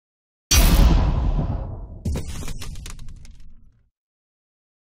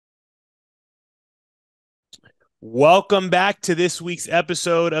Welcome back to this week's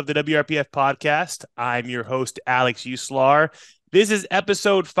episode of the WRPF podcast. I'm your host, Alex Uslar. This is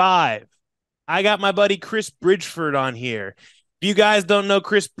episode 5. I got my buddy Chris Bridgeford on here. If you guys don't know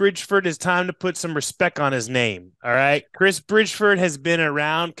Chris Bridgeford, it's time to put some respect on his name. All right. Chris Bridgeford has been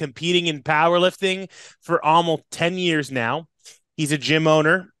around competing in powerlifting for almost 10 years now. He's a gym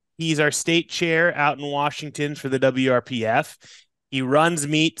owner. He's our state chair out in Washington for the WRPF. He runs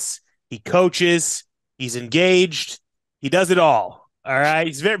meets, he coaches, he's engaged, he does it all. All right.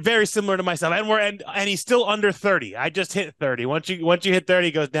 He's very, very similar to myself. And he's still under 30. I just hit 30. Once you hit 30,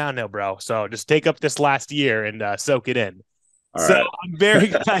 it goes downhill, bro. So just take up this last year and soak it in. All So right. I'm very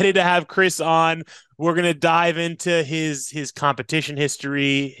excited to have Chris on. We're gonna dive into his competition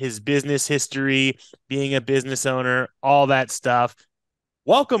history, his business history, being a business owner, all that stuff.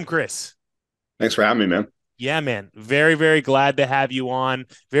 Welcome, Chris. Thanks for having me, man. Yeah, man. Very, very glad to have you on.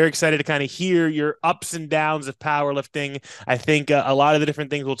 Very excited to kind of hear your ups and downs of powerlifting. I think a lot of the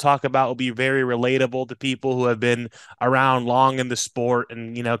different things we'll talk about will be very relatable to people who have been around long in the sport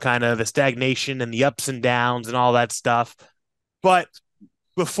and, kind of the stagnation and the ups and downs and all that stuff. But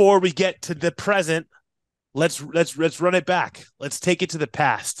before we get to the present, let's run it back. Let's take it to the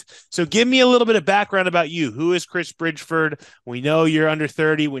past. So give me a little bit of background about you. Who is Chris Bridgeford? We know you're under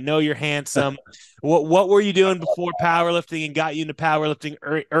 30. We know you're handsome. What were you doing before powerlifting and got you into powerlifting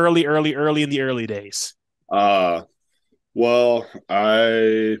early in the early days? Uh, well,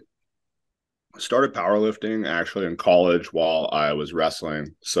 I started powerlifting actually in college while I was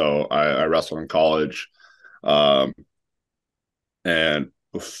wrestling. So I wrestled in college. Um, and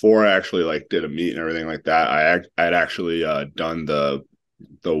before I actually like did a meet and everything like that, I'd actually done the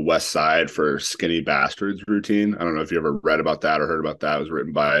West Side for Skinny Bastards routine. I don't know if you ever read about that or heard about that. It was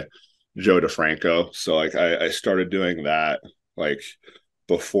written by Joe DeFranco. So like I started doing that like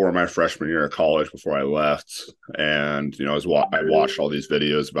before my freshman year of college, before I left. And, I watched all these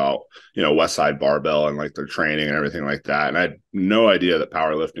videos about, West Side Barbell and like their training and everything like that. And I had no idea that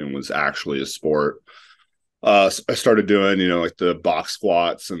powerlifting was actually a sport. So I started doing, like the box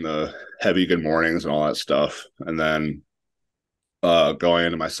squats and the heavy good mornings and all that stuff. And then going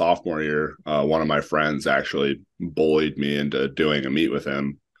into my sophomore year, one of my friends actually bullied me into doing a meet with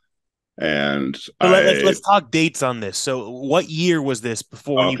him. And So let's I, let's talk dates on this. So what year was this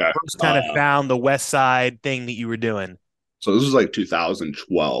before when you okay. first kind of found the West Side thing that you were doing? So this was like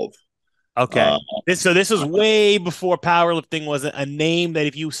 2012. Okay. Uh, So this was way before powerlifting was a name that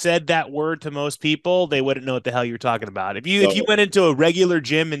if you said that word to most people, they wouldn't know what the hell you were talking about. If you so, went into a regular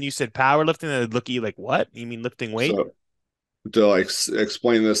gym and you said powerlifting, they'd look at you like, "What? You mean lifting weight?" so to like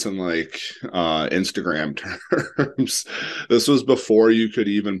explain this in like Instagram terms, this was before you could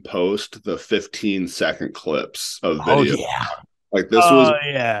even post the 15-second clips of Oh video. yeah. Like Oh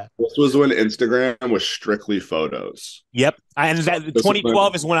yeah. this was when Instagram was strictly photos. Yep. And So that this was when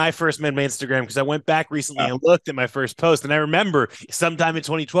 2012 is when I first made my Instagram because I went back recently and looked at my first post. And I remember sometime in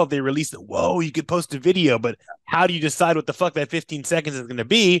 2012 they released it. Whoa, you could post a video, but how do you decide what the fuck that 15 seconds is going to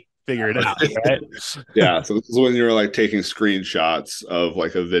be? Figure it out, right? yeah, so this is when you were like taking screenshots of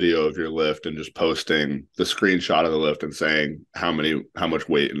like a video of your lift and just posting the screenshot of the lift and saying how much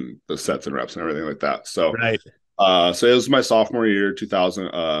weight and the sets and reps and everything like that. So Right. so it was my sophomore year, 2000.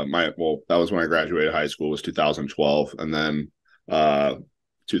 That was when I graduated high school, was 2012, and then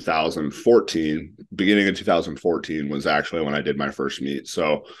 2014, beginning of 2014 was actually when I did my first meet.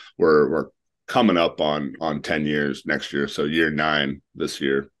 So we're coming up on 10 years next year, so year 9 this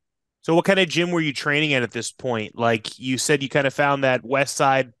year. So what kind of gym were you training at this point? Like you said, you kind of found that West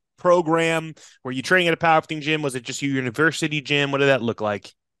Side program. Were you training at a powerlifting gym? Was it just your university gym? What did that look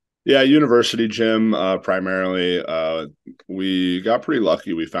like? Yeah, university gym primarily. We got pretty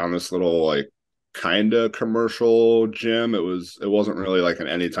lucky. We found this little like kind of commercial gym. It wasn't really like an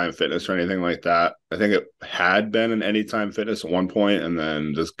Anytime Fitness or anything like that. I think it had been an Anytime Fitness at one point, and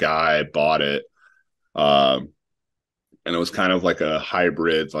then this guy bought it. Um, and it was kind of like a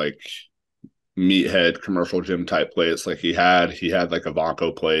hybrid, like meathead commercial gym type plates. Like he had like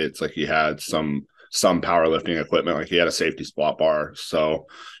Avanco plates, like he had some powerlifting equipment, like he had a safety squat bar. So,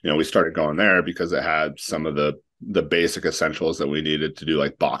 we started going there because it had some of the basic essentials that we needed to do,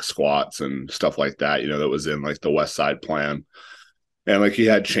 like box squats and stuff like that, that was in like the West Side plan. And like he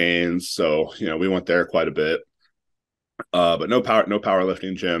had chains. So, we went there quite a bit. But no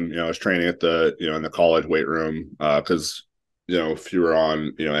powerlifting gym. I was training at the, in the college weight room. Cause if you were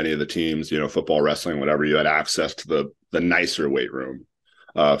on, any of the teams, football, wrestling, whatever, you had access to the nicer weight room.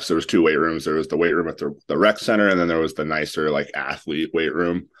 So there was 2 weight rooms. There was the weight room at the rec center, and then there was the nicer like athlete weight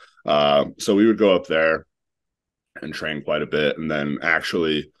room. So we would go up there and train quite a bit. And then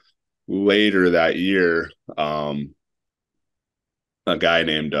actually later that year, a guy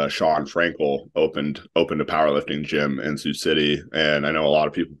named Sean Frankel opened a powerlifting gym in Sioux City, and I know a lot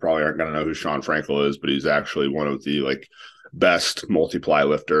of people probably aren't going to know who Sean Frankel is, but he's actually one of the like best multiply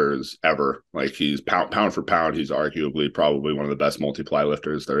lifters ever. Like he's pound for pound, he's arguably probably one of the best multiply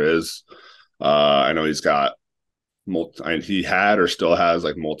lifters there is. I know he's got he had or still has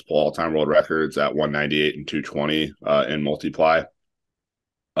like multiple all-time world records at 198 and 220 in multiply.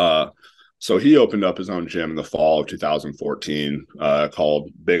 Uh, so he opened up his own gym in the fall of 2014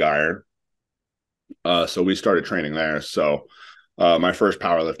 called Big Iron. So we started training there. So my first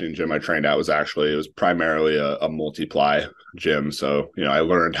powerlifting gym I trained at it was primarily a multiply gym. So I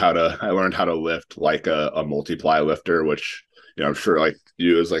learned how to lift like a multiply lifter, which I'm sure like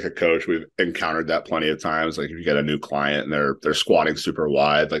you as like a coach, we've encountered that plenty of times. Like if you get a new client and they're squatting super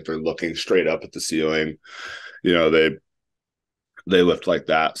wide, like they're looking straight up at the ceiling, they lift like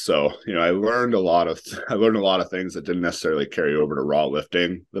that. So I learned a lot of things that didn't necessarily carry over to raw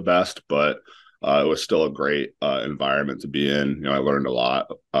lifting the best, but it was still a great environment to be in. I learned a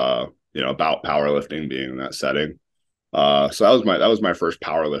lot about powerlifting being in that setting. So that was my first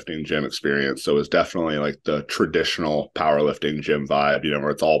powerlifting gym experience. So it was definitely like the traditional powerlifting gym vibe,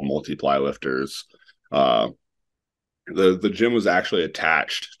 where it's all multiply lifters. The gym was actually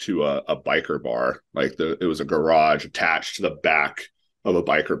attached to a biker bar. Like it was a garage attached to the back of a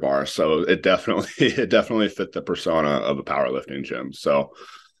biker bar. So it definitely fit the persona of a powerlifting gym. So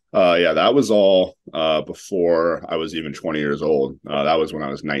yeah, that was all before I was even 20 years old. That was when I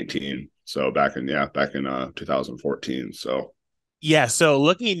was 19. So back in 2014. So Yeah, so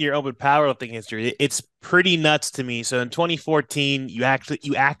looking at your open powerlifting history, it's pretty nuts to me. So in 2014, you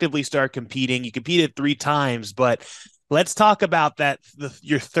actively start competing. You competed 3 times, but let's talk about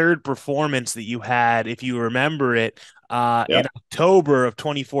your third performance that you had, if you remember it, yeah, in October of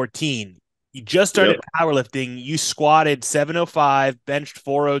 2014. You just started yep, powerlifting. You squatted 705, benched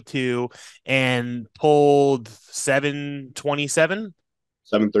 402, and pulled 727.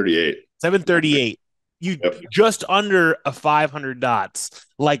 738. 738. You Yep. just under a 500 dots.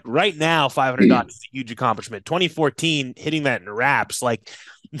 Like right now, 500 dots is a huge accomplishment. 2014, hitting that in wraps. Like,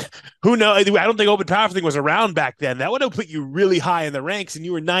 who knows? I don't think open powerlifting was around back then. That would have put you really high in the ranks, and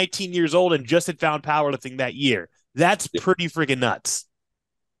you were 19 years old and just had found powerlifting that year. That's pretty freaking nuts.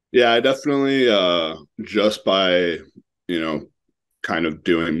 Yeah, I definitely just by, you know, kind of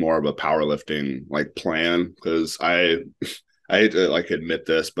doing more of a powerlifting like plan because I hate to like admit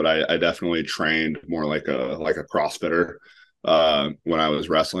this, but I definitely trained more like a CrossFitter when I was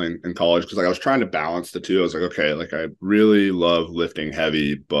wrestling in college because like I was trying to balance the two. I was like, okay, like I really love lifting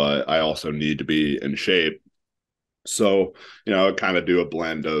heavy, but I also need to be in shape. So, I would kind of do a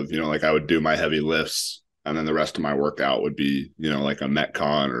blend of, like I would do my heavy lifts and then the rest of my workout would be, like a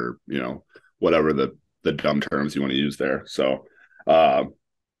Metcon or, whatever the dumb terms you want to use there. So, but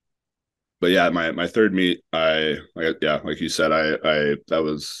yeah, my third meet, like you said, I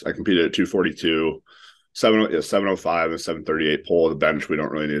competed at 242, 705 and 738 pull of the bench. We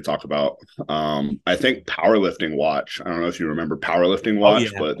don't really need to talk about. I think powerlifting watch. I don't know if you remember powerlifting Oh,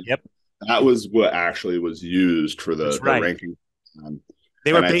 watch, yeah. but Yep. that was what actually was used for That's the right. ranking.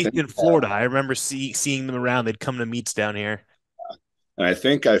 They were And I based think in Florida. I remember seeing them around. They'd come to meets down here. and I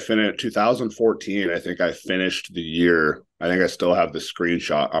think I finished 2014. I think I finished the year. I think I still have the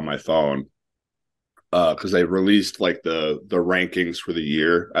screenshot on my phone because they released like the rankings for the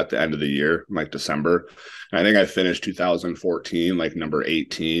year at the end of the year, like December. And I think I finished 2014 like number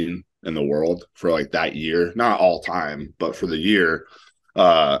 18 in the world for like that year, not all time, but for the year.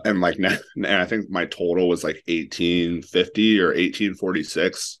 And I think my total was like 1850 or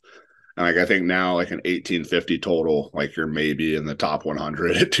 1846. And like I think now like an 1850 total, like you're maybe in the top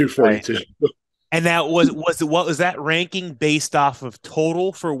 100 at Right. 242. And that was that ranking based off of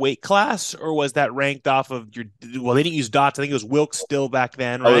total for weight class, or was that ranked off of your? Well, they didn't use dots. I think it was Wilks still back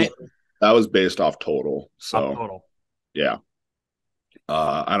then, That was right? that was based off total. Off So total. yeah.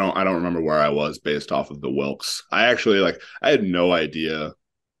 I don't remember where I was based off of the Wilks. I actually like I had no idea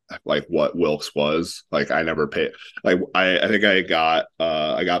like what Wilks was. Like I never paid like I think I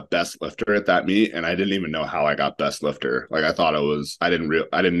got best lifter at that meet and I didn't even know how I got best lifter. Like I thought it was I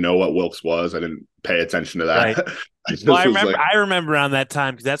didn't know what Wilks was. I didn't pay attention to Right. that. I Well, just was like I remember around that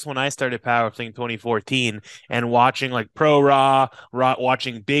time because that's when I started powerlifting 2014 and watching like Raw,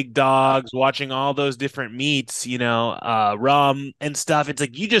 watching Big Dogs, watching all those different meets, Rum and stuff. It's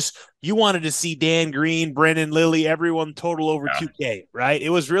like you wanted to see Dan Green, Brennan Lilly, everyone total over 2K, right? It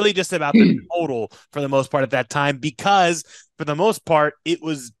was really just about the yeah. total for the most part at that time because for the most part it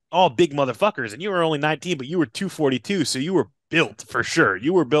was all big motherfuckers and you were only 19, but you were 242, so you were built for sure.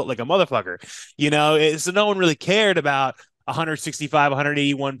 You were built like a motherfucker, so no one really cared about 165,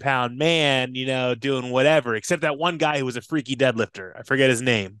 181-pound man, doing whatever, except that one guy who was a freaky deadlifter. I forget his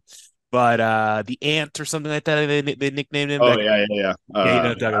name, but the Ant or something like that. They nicknamed him Oh back. yeah, yeah, Yeah, you know yeah. what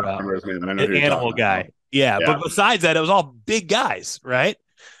I'm talking I don't about. remember his name, but I know who you're Animal talking about. guy. Yeah, Yeah, but besides that, it was all big guys, right?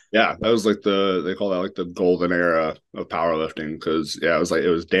 yeah. That was like they call that like the golden era of powerlifting because yeah, it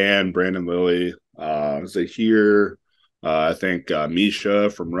was Dan, Brandon Lilly, Zahir. I think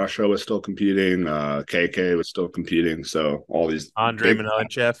Misha from Russia was still competing. KK was still competing. So all these Andre big,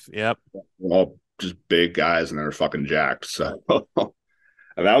 Milechev. Yep. all just big guys, and they were fucking jacked. So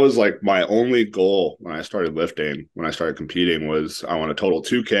and that was like my only goal when I started lifting, when I started competing, was I want to total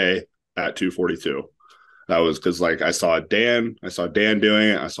 2K at 242. That was because like I saw Dan doing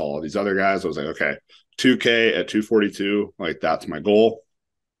it. I saw all these other guys. I was like, okay, 2K at 242, like that's my goal.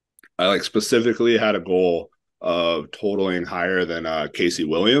 I like specifically had a goal of totaling higher than Casey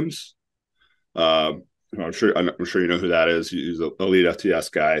Williams. I'm sure you know who that is. He's an elite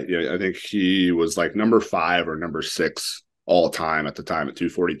FTS guy. I think he was like number 5 or number 6 all time at the time at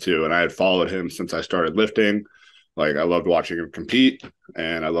 242, and I had followed him since I started lifting. Like I loved watching him compete,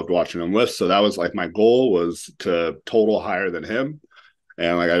 and I loved watching him lift. So that was like my goal, was to total higher than him,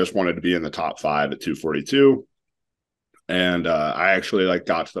 and like I just wanted to be in the top 5 at 242. And I actually like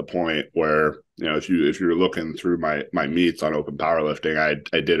got to the point where if you're looking through my meets on open powerlifting,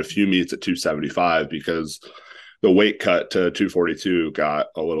 I did a few meets at 275 because the weight cut to 242 got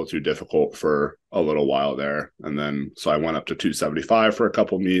a little too difficult for a little while there, and then so I went up to 275 for a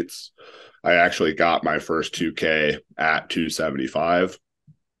couple meets. I actually got my first 2K at 275.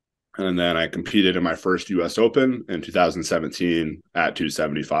 And then I competed in my first US Open in 2017 at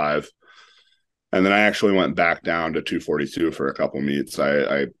 275. And then I actually went back down to 242 for a couple meets.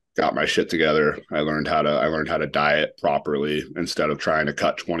 I got my shit together. I learned how to diet properly instead of trying to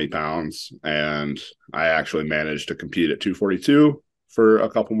cut 20 pounds. And I actually managed to compete at 242 for a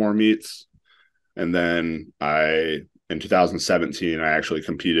couple more meets. And then in 2017, I actually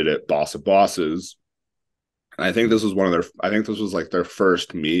competed at Boss of Bosses. And I think this was like their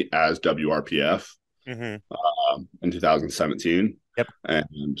first meet as WRPF in 2017. Yep.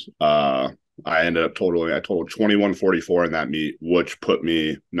 And I totaled 2144 in that meet, which put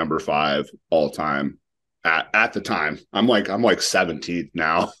me number 5 all time at the time. I'm like 17th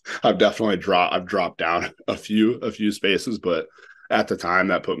now. I've dropped down a few spaces, but at the time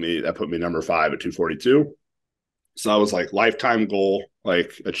that put me number 5 at 242. So that was like lifetime goal,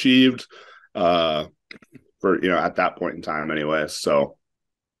 like achieved for at that point in time anyway. So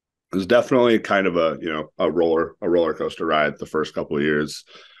it was definitely kind of a roller coaster ride the first couple of years.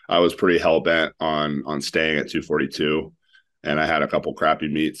 I was pretty hell bent on staying at 242, and I had a couple crappy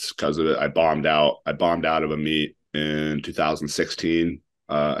meets because of it. I bombed out of a meet in 2016.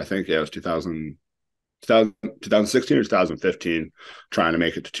 I think it was 2016 or 2015, trying to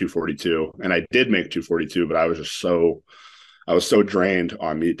make it to 242, and I did make 242, but I was so drained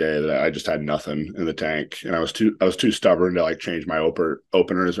on meet day that I just had nothing in the tank, and I was too stubborn to like change my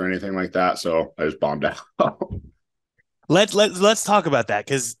openers or anything like that. So I just bombed out. Let's talk about that,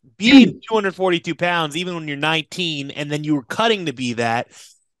 because being 242 pounds, even when you're 19, and then you were cutting to be that.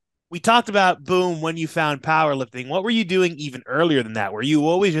 We talked about boom when you found powerlifting. What were you doing even earlier than that? Were you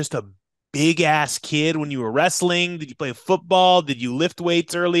always just a big ass kid when you were wrestling? Did you play football? Did you lift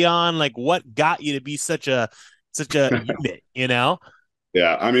weights early on? Like, what got you to be such a unit?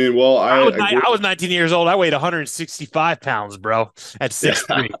 Yeah, I mean, well, I was 19 years old. I weighed 165 pounds, bro, at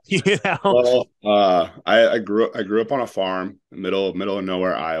 6'3". Well, I grew up on a farm, middle of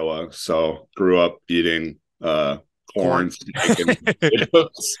nowhere, Iowa. So grew up eating corn, steak, and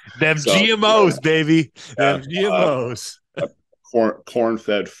potatoes. Them So, GMOs, baby. yeah, Them GMOs. corn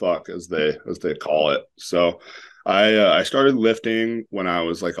fed fuck as they call it. So I started lifting when I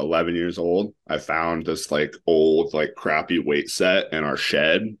was like 11 years old. I found this like old like crappy weight set in our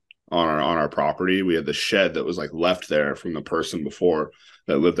shed on our property. We had the shed that was like left there from the person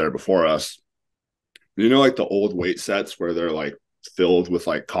that lived there before us. Like the old weight sets where they're like filled with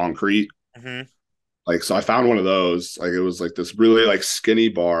like concrete. Mm-hmm. Like, so I found one of those. Like, it was like this really like skinny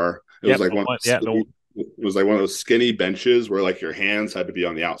bar. It was like it was like one of those skinny benches where like your hands had to be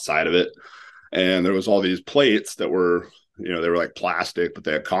on the outside of it. And there was all these plates that were, they were like plastic, but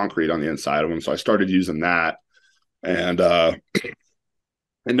they had concrete on the inside of them. So I started using that, and I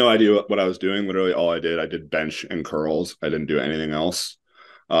had no idea what I was doing. Literally all I did bench and curls. I didn't do anything else.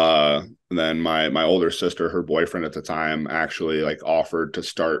 And then my older sister, her boyfriend at the time, actually like offered to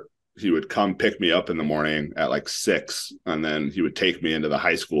start would come pick me up in the morning at like 6, and then he would take me into the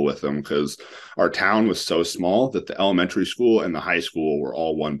high school with him because our town was so small that the elementary school and the high school were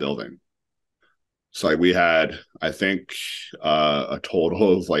all one building. So like we had, I think, a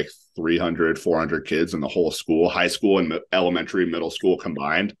total of like 300, 400 kids in the whole school, high school and elementary, middle school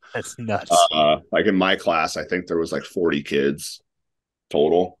combined. That's nuts. Like in my class, I think there was like 40 kids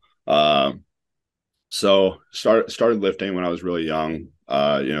total. So started lifting when I was really young.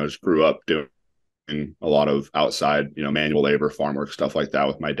 Just grew up doing a lot of outside, manual labor, farm work, stuff like that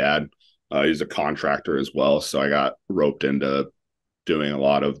with my dad. He's a contractor as well, so I got roped into doing a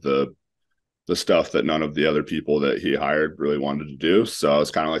lot of the stuff that none of the other people that he hired really wanted to do. So I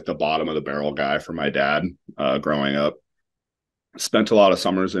was kind of like the bottom of the barrel guy for my dad growing up. Spent a lot of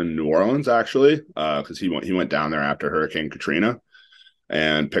summers in New Orleans actually, because he went down there after Hurricane Katrina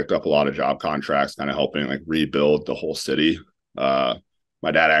and picked up a lot of job contracts, kind of helping like rebuild the whole city. My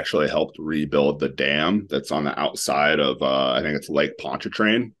dad actually helped rebuild the dam that's on the outside of I think it's Lake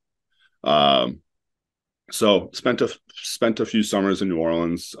Pontchartrain. So spent a few summers in New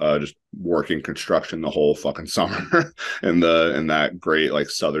Orleans, just working construction the whole fucking summer in that great like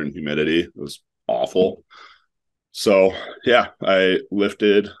southern humidity. It was awful. So yeah, I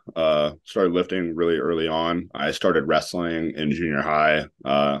started lifting really early on. I started wrestling in junior high,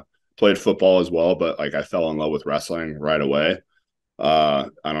 played football as well, but like I fell in love with wrestling right away. I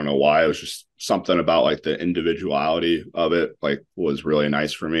don't know why. It was just something about like the individuality of it, like was really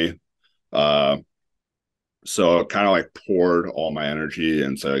nice for me. So it kind of like poured all my energy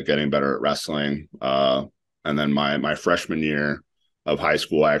into getting better at wrestling. And then my freshman year of high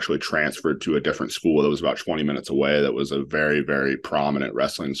school, I actually transferred to a different school that was about 20 minutes away. That was a very, very prominent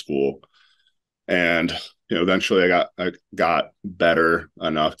wrestling school. And, eventually I got better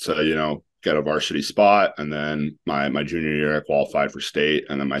enough to, get a varsity spot. And then my junior year, I qualified for state.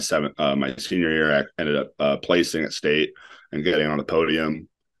 And then my senior year, I ended up placing at state and getting on the podium.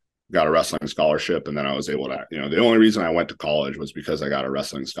 Got a wrestling scholarship, and then I was able to, the only reason I went to college was because I got a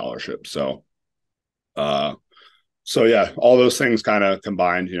wrestling scholarship. So yeah, all those things kind of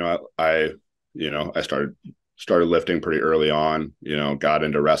combined. I started lifting pretty early on, got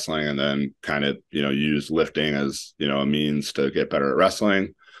into wrestling, and then kind of, used lifting as, a means to get better at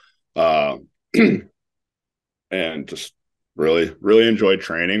wrestling. And just really enjoyed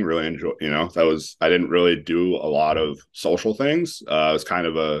training, I didn't really do a lot of social things. I was kind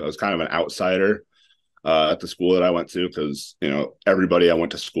of an outsider at the school that I went to, because everybody I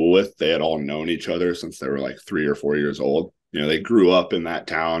went to school with, they had all known each other since they were like 3 or 4 years old. They grew up in that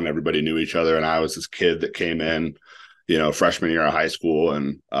town, everybody knew each other, and I was this kid that came in freshman year of high school,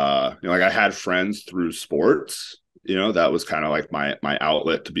 and like I had friends through sports. That was kind of like my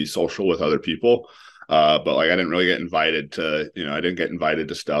outlet to be social with other people. But like I didn't really get invited to, I didn't get invited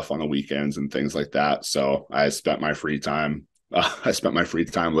to stuff on the weekends and things like that. So I spent my free time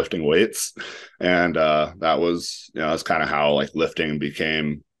lifting weights, and that was, that's kind of how like lifting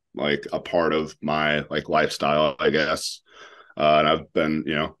became like a part of my like lifestyle, I guess. And I've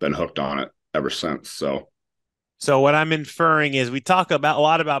been hooked on it ever since. So what I'm inferring is we talk about a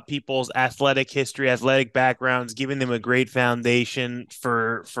lot about people's athletic history, athletic backgrounds, giving them a great foundation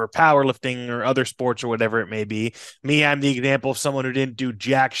for powerlifting or other sports or whatever it may be. Me, I'm the example of someone who didn't do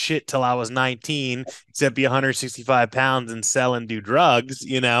jack shit till I was 19, except be 165 pounds and sell and do drugs.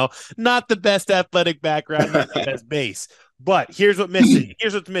 Not the best athletic background, not the best base. But here's what's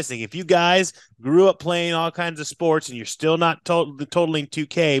missing. If you guys grew up playing all kinds of sports and you're still not totaling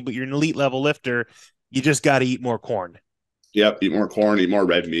 2K, but you're an elite level lifter, you just got to eat more corn. Yep, eat more corn, eat more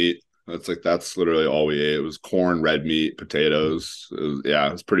red meat. That's literally all we ate. It was corn, red meat, potatoes.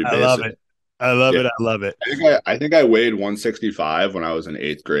 It was pretty basic. I love it. I love it. I think I weighed 165 when I was in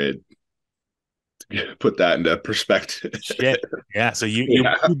 8th grade. Put that into perspective. Shit. Yeah. So you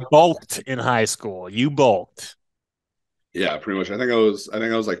bulked in high school. You bulked. Yeah, pretty much. I think I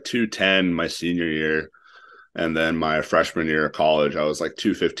was like 210 my senior year. And then my freshman year of college, I was like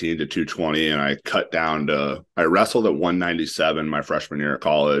 215 to 220, and I cut down I wrestled at 197 my freshman year of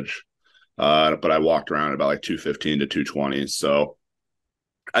college, but I walked around about like 215 to 220. So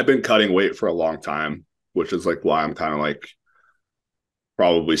I've been cutting weight for a long time, which is like why I'm kind of like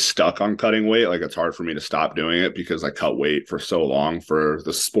probably stuck on cutting weight. Like it's hard for me to stop doing it because I cut weight for so long for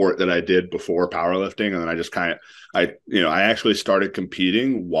the sport that I did before powerlifting. And then I just I actually started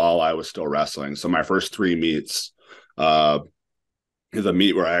competing while I was still wrestling. So my first 3 meets, is a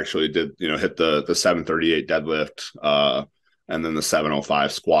meet where I actually did, hit the 738 deadlift, and then the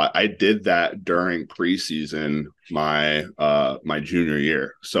 705 squat. I did that during preseason my junior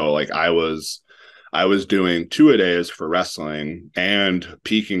year. So like I was I was doing 2-a-days for wrestling and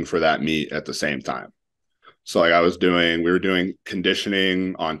peaking for that meet at the same time. So like we were doing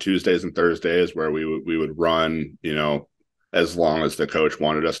conditioning on Tuesdays and Thursdays where we would run, as long as the coach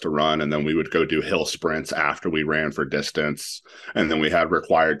wanted us to run. And then we would go do hill sprints after we ran for distance. And then we had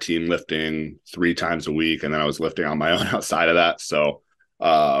required team lifting 3 times a week. And then I was lifting on my own outside of that. So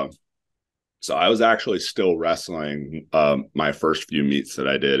I was actually still wrestling my first few meets that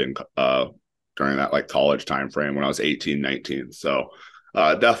I did during that like college time frame when I was 18, 19. So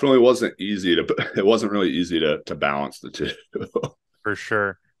definitely it wasn't really easy to balance the two. For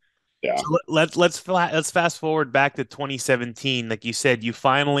sure. Yeah. So let's fast forward back to 2017. Like you said, you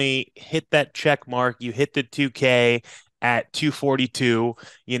finally hit that check mark. You hit the 2K at 242.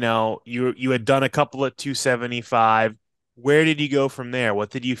 You had done a couple of 275. Where did you go from there?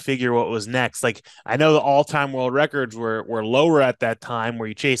 What did you figure what was next? Like I know the all-time world records were lower at that time. Were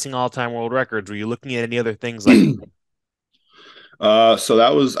you chasing all-time world records? Were you looking at any other things like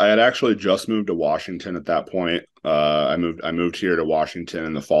So I had actually just moved to Washington at that point. I moved here to Washington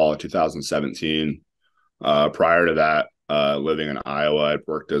in the fall of 2017. Prior to that, living in Iowa, I'd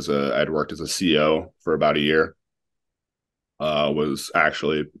worked as a CO for about a year. Was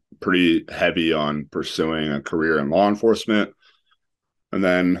actually pretty heavy on pursuing a career in law enforcement. And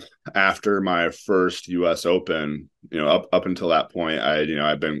then after my first U.S. Open, up until that point,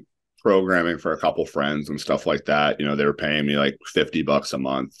 I'd been programming for a couple friends and stuff like that. They were paying me like $50 a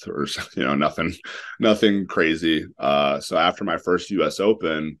month or, nothing crazy. So after my first U.S.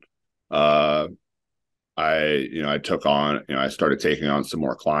 Open, I took on, I started taking on some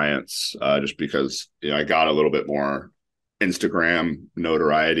more clients just because, I got a little bit more Instagram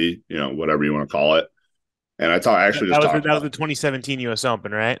notoriety, whatever you want to call it. And I actually just talked that was about. the 2017 US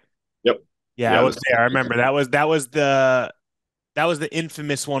Open, right? Yep. Yeah, I Yeah. was there. I remember that was the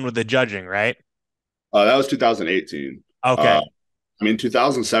infamous one with the judging, right? That was 2018. Okay.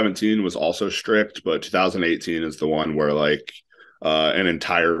 2017 was also strict, but 2018 is the one where like an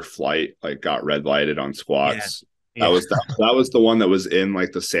entire flight like got red lighted on Yeah. squats. That Yeah. was that was the one that was in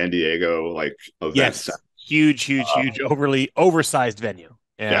like the San Diego like event Yes. center. Huge, huge, huge, overly oversized venue.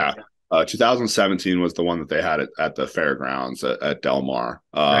 Yeah. Yeah. 2017 was the one that they had at the fairgrounds at Del Mar.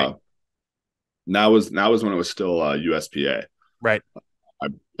 Right. That was when it was still USPA. Right. I,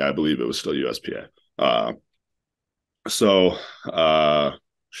 I believe it was still USPA. So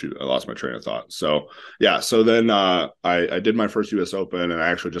shoot, I lost my train of thought. So yeah, so then I did my first US Open, and I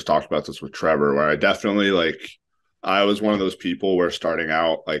actually just talked about this with Trevor, where I definitely I was one of those people where starting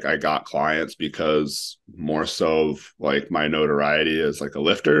out, like I got clients because more so of like my notoriety as like a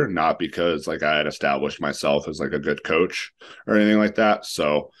lifter, not because like I had established myself as like a good coach or anything like that.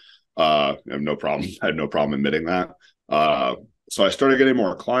 So I have no problem. I had no problem admitting that. So I started getting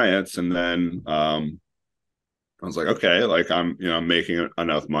more clients, and then I was like, okay, like I'm making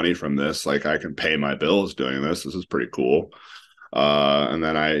enough money from this. Like I can pay my bills doing this. This is pretty cool. And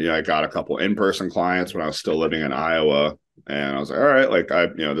then I got a couple in-person clients when I was still living in Iowa, and I was like, all right, like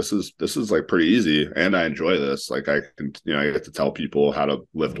this is like pretty easy, and I enjoy this. Like I can, I get to tell people how to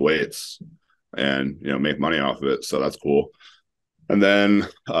lift weights and, make money off of it. So that's cool. And then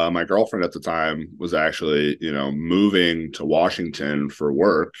my girlfriend at the time was actually, moving to Washington for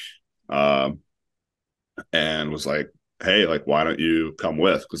work. And was like, hey, like, why don't you come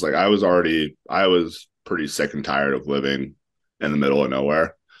with? Because like I was pretty sick and tired of living in the middle of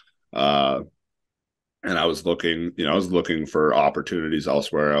nowhere. And I was looking for opportunities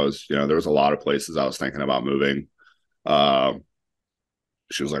elsewhere. There was a lot of places I was thinking about moving. Uh,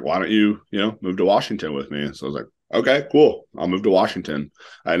 she was like, why don't you, move to Washington with me? So I was like, okay, cool. I'll move to Washington.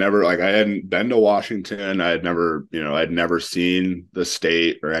 I hadn't been to Washington. I'd never seen the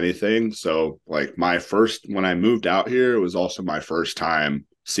state or anything. So like when I moved out here, it was also my first time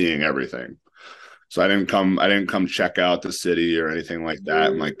seeing everything. So I didn't come check out the city or anything like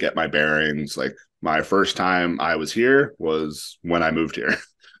that and like get my bearings. Like my first time I was here was when I moved here.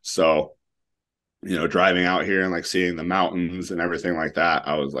 So, driving out here and like seeing the mountains and everything like that,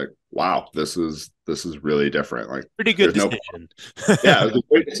 I was like, wow, this is really different. Like Pretty good decision. yeah, it was a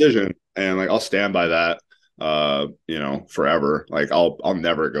great decision. And like I'll stand by that forever. Like I'll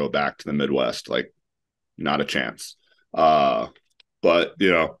never go back to the Midwest. Like not a chance. But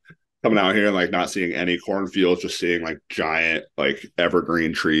coming out here and like not seeing any cornfields, just seeing like giant like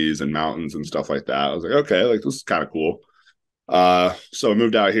evergreen trees and mountains and stuff like that. I was like, okay, like this is kind of cool. So I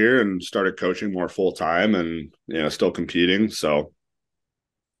moved out here and started coaching more full time and still competing. So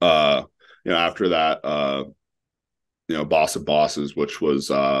after that, Boss of Bosses, which was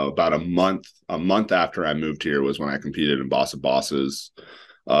about a month after I moved here was when I competed in Boss of Bosses.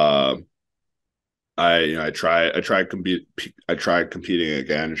 I tried competing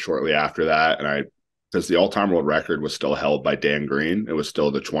again shortly after that, and because the all-time world record was still held by Dan Green. It was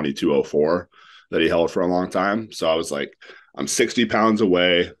still the 22:04 that he held for a long time. So I was like, I'm 60 pounds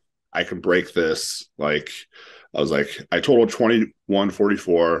away. I can break this. Like, I was like, I totaled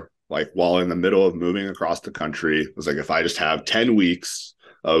 21:44, like while in the middle of moving across the country. I was like, if I just have 10 weeks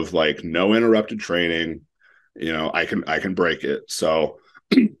of like no interrupted training, I can break it. So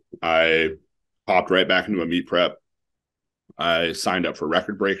I popped right back into a meet prep. I signed up for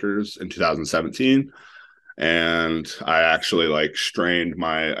Record Breakers in 2017, and I actually like strained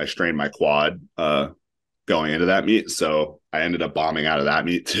my quad going into that meet. So I ended up bombing out of that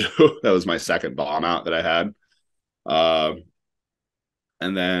meet too. That was my second bomb out that I had. Uh,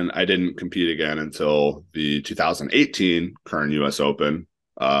 and then I didn't compete again until the 2018 Kern US Open,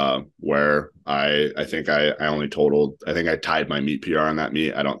 where I think I only totaled, I think I tied my meet PR on that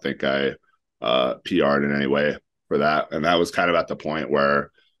meet. I don't think I PR'd in any way for that. And that was kind of at the point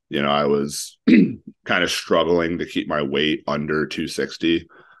where, I was kind of struggling to keep my weight under 260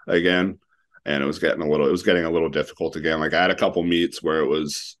 again. And it was getting a little difficult again. Like I had a couple meets where it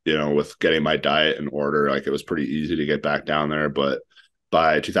was, with getting my diet in order, like it was pretty easy to get back down there. But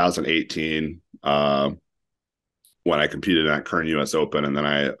by 2018, when I competed at Kern US Open, and then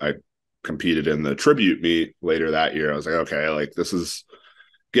I competed in the tribute meet later that year, I was like, okay, like this is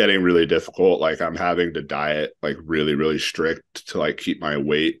getting really difficult. Like I'm having to diet like really, really strict to like keep my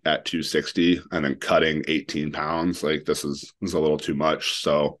weight at 260 and then cutting 18 pounds. Like this is a little too much.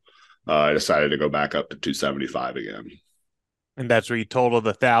 So I decided to go back up to 275 again. And that's where you totaled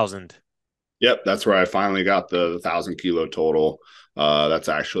 1,000. Yep, that's where I finally got the 1,000 kilo total. That's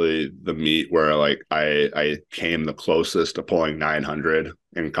actually the meet where like I came the closest to pulling 900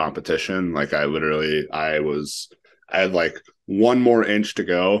 in competition. Like I had like one more inch to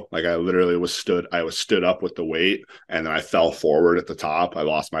go. Like I literally was stood up with the weight, and then I fell forward at the top. I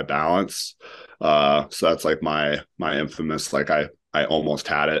lost my balance. So that's like my infamous, like I almost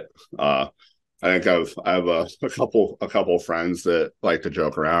had it. I think I have a couple friends that like to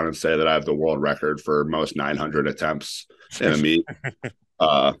joke around and say that I have the world record for most 900 attempts in a meet.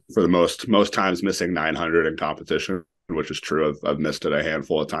 For the most times missing 900 in competition, which is true. I've missed it a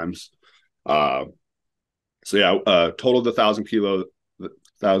handful of times. So yeah, totaled the 1,000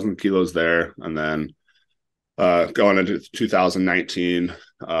 kilos there, and then going into 2019,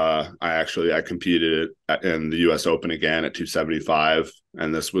 I competed in the U.S. Open again at 275,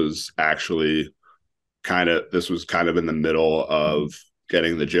 and this was kind of in the middle of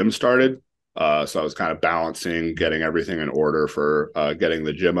getting the gym started. So I was kind of balancing getting everything in order for getting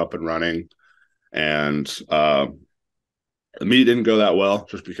the gym up and running, and the meet didn't go that well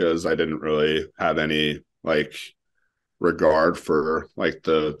just because I didn't really have any like regard for like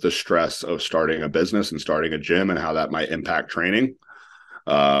the stress of starting a business and starting a gym and how that might impact training.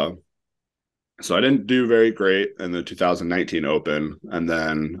 So I didn't do very great in the 2019 Open, and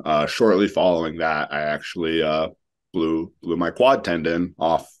then shortly following that, I actually blew my quad tendon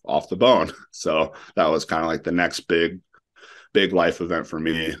off the bone. So that was kind of like the next big life event for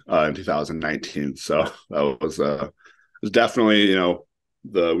me in 2019. So that was definitely,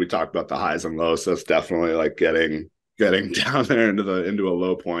 we talked about the highs and lows. So it's definitely like getting down there into a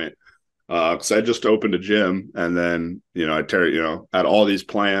low point. Because I just opened a gym, and then I had all these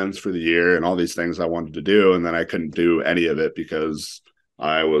plans for the year and all these things I wanted to do, and then I couldn't do any of it because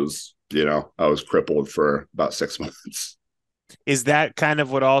I was crippled for about 6 months. Is that kind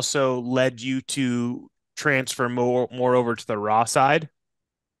of what also led you to transfer more over to the raw side?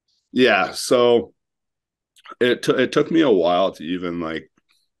 Yeah, so it took me a while to even like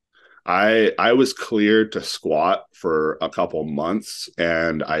I was cleared to squat for a couple months,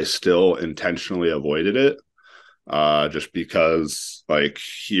 and I still intentionally avoided it. Just because like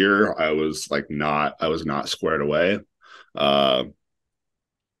here I was not squared away. Uh,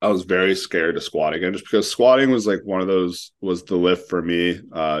 I was very scared to squat again, just because squatting was like was the lift for me.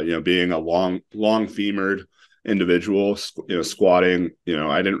 Being a long femored individual, squatting,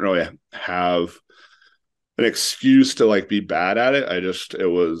 I didn't really have an excuse to like be bad at it. It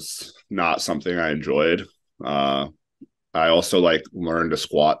was not something I enjoyed. I also like learned to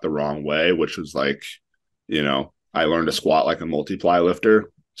squat the wrong way, which was like, I learned to squat like a multiply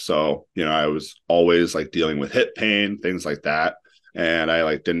lifter. So, I was always like dealing with hip pain, things like that. And I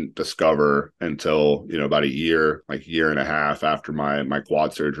like didn't discover until, about year and a half after my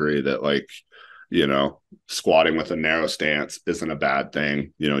quad surgery that like, squatting with a narrow stance isn't a bad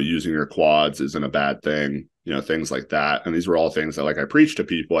thing. Using your quads isn't a bad thing, things like that. And these were all things that like I preached to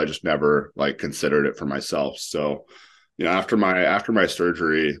people. I just never like considered it for myself. So, after my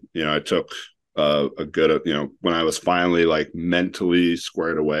surgery, a good, when I was finally like mentally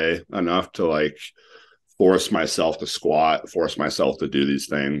squared away enough to like force myself to squat, force myself to do these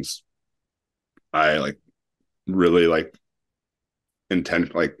things. I like really like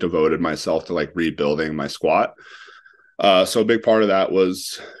devoted myself to like rebuilding my squat. So a big part of that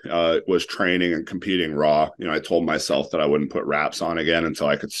was training and competing raw. I told myself that I wouldn't put wraps on again until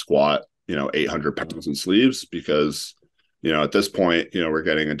I could squat 800 pounds in sleeves, because at this point we're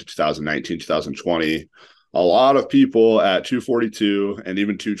getting into 2019, 2020. A lot of people at 242 and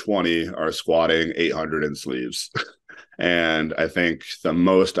even 220 are squatting 800 in sleeves. And I think the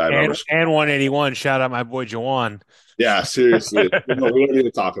most I've ever, and 181. Shout out my boy Jawan. yeah, seriously, we don't need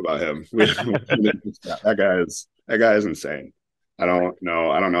to talk about him. That guy is insane. I don't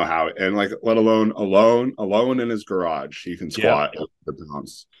know how, and like, let alone in his garage, he can Yep. squat 800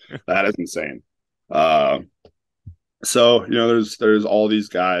 pounds. That is insane. Uh, so there's all these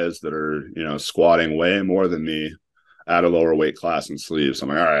guys that are squatting way more than me at a lower weight class in sleeves. I'm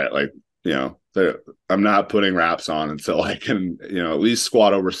like, all right, like I'm not putting wraps on until I can at least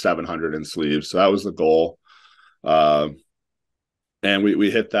squat over 700 in sleeves. So that was the goal. Uh, and we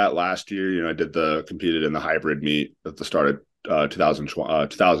hit that last year. I competed in the hybrid meet at the start of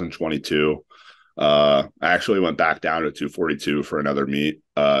 2022. I actually went back down to 242 for another meet,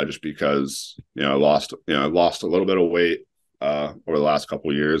 just because I lost a little bit of weight over the last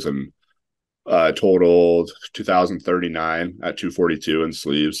couple of years, and totaled 2039 at 242 in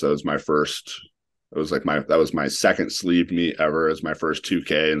sleeves. So that was my second sleeve meet ever. It was my first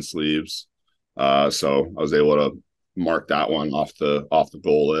 2K in sleeves. So I was able to mark that one off the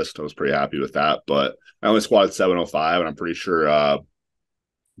goal list. I was pretty happy with that, but I only squatted 705, and I'm pretty sure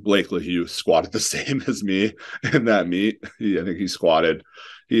Blake LaHue squatted the same as me in that meet. I think he squatted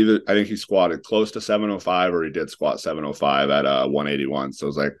close to 705, or he did squat 705 at 181. So I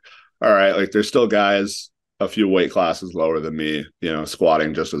was like, all right, like, there's still guys a few weight classes lower than me,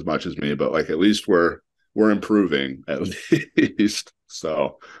 squatting just as much as me, but like, at least we're improving at least.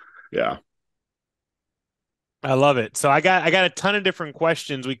 So yeah. I love it. So I got a ton of different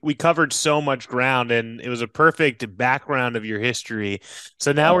questions. We covered so much ground, and it was a perfect background of your history.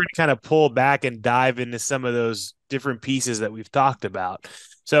 So now we're going to kind of pull back and dive into some of those different pieces that we've talked about.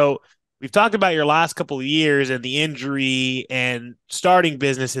 So we've talked about your last couple of years and the injury and starting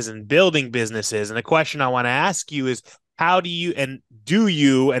businesses and building businesses. And the question I want to ask you is, how do you and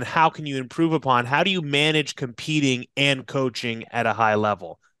how can you improve upon, how do you manage competing and coaching at a high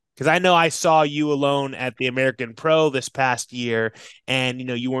level? Because I know I saw you alone at the American Pro this past year, and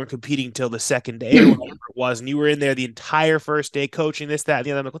you weren't competing till the second day or whatever it was, and you were in there the entire first day coaching this, that, and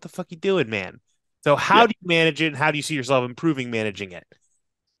the other. I'm like, what the fuck you doing, man? So Yeah. how do you manage it, and how do you see yourself improving managing it?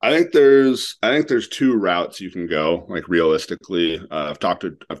 I think there's two routes you can go, like, realistically. I've talked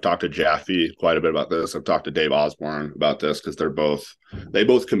to Jaffe quite a bit about this. I've talked to Dave Osborne about this, because they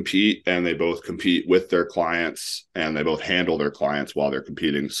both compete, and they both compete with their clients, and they both handle their clients while they're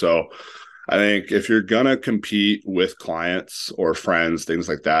competing. So I think if you're gonna compete with clients or friends, things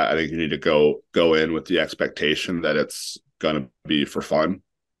like that, I think you need to go in with the expectation that it's gonna be for fun,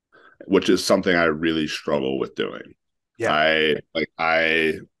 which is something I really struggle with doing. Yeah,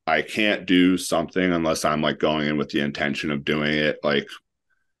 I can't do something unless I'm like going in with the intention of doing it, like,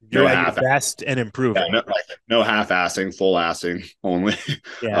 you're no at your half best and yeah, improving. no half-assing, full assing only.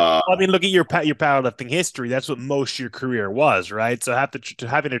 Yeah. uh Well, I mean, look at your powerlifting history. That's what most of your career was, right? So having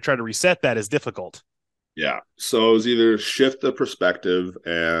to try to reset that is difficult. yeah, so it was either shift the perspective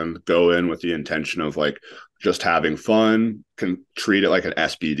and go in with the intention of like just having fun, can treat it like an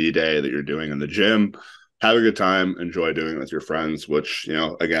SBD day that you're doing in the gym, have a good time, enjoy doing it with your friends, which,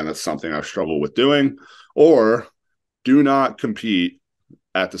 again, that's something I've struggled with doing. Or do not compete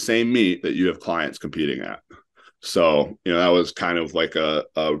at the same meet that you have clients competing at. So, that was kind of like a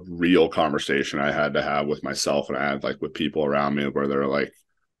real conversation I had to have with myself, and I had like with people around me, where they're like,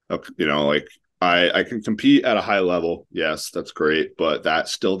 like, I can compete at a high level. Yes, that's great, but that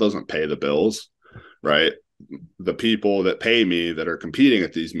still doesn't pay the bills, right? The people that pay me that are competing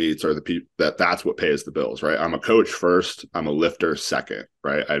at these meets are the people that's what pays the bills, right? I'm a coach first, I'm a lifter second,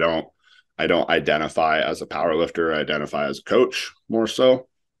 right? I don't identify as a power lifter, I identify as a coach more so.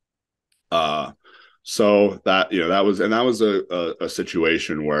 So that was a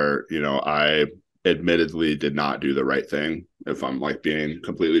situation where, I admittedly did not do the right thing. If I'm like being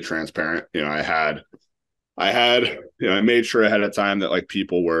completely transparent, I made sure ahead of time that like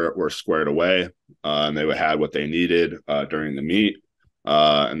people were squared away, and they had what they needed during the meet.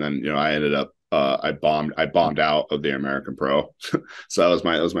 And then, I ended up, I bombed out of the American Pro. So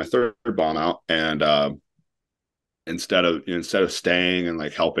that was my third bomb out. And instead of staying and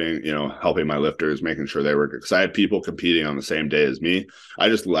like helping my lifters, making sure they were good, because I had people competing on the same day as me. I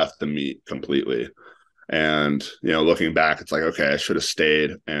just left the meet completely. And looking back, it's like, okay, I should have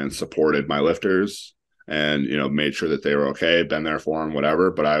stayed and supported my lifters and made sure that they were okay, been there for them,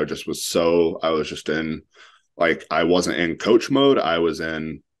 whatever. But I was just in, like, I wasn't in coach mode, I was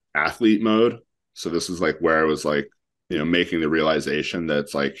in athlete mode. So this is like where I was like, making the realization that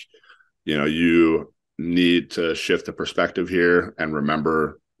it's like, you need to shift the perspective here and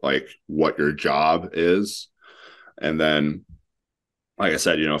remember like what your job is. And then, like I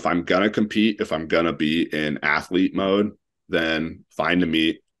said, if I'm going to compete, if I'm going to be in athlete mode, then find a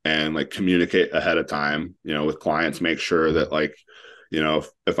meet and like communicate ahead of time, with clients, make sure that like,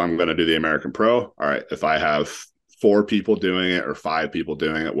 if I'm going to do the American Pro, all right, if I have 4 people doing it or 5 people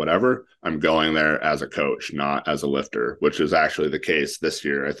doing it, whatever, I'm going there as a coach, not as a lifter, which is actually the case this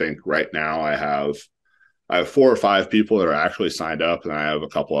year. I think right now I have 4 or 5 people that are actually signed up, and I have a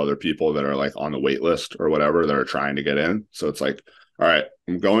couple other people that are like on the wait list or whatever that are trying to get in. So it's like, all right,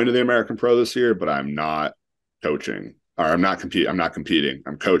 I'm going to the American Pro this year, but I'm not coaching, or I'm not competing,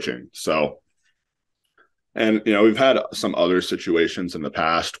 I'm coaching. So, and we've had some other situations in the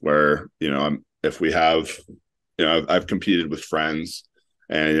past where if we have, I've competed with friends,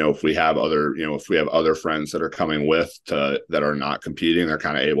 and if we have other friends that are coming with that are not competing, they're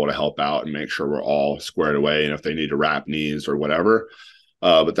kind of able to help out and make sure we're all squared away, and if they need to wrap knees or whatever.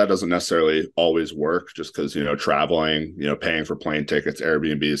 But that doesn't necessarily always work, just because traveling, paying for plane tickets,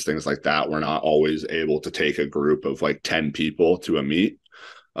 Airbnbs, things like that, we're not always able to take a group of like 10 people to a meet.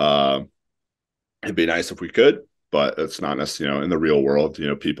 It'd be nice if we could, but it's not necessarily, in the real world,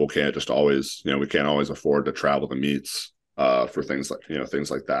 people can't just always, we can't always afford to travel to meets for things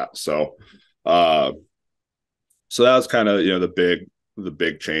like that. So that was kind of, the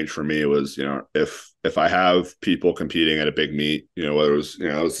big change for me was, if I have people competing at a big meet, whether it was,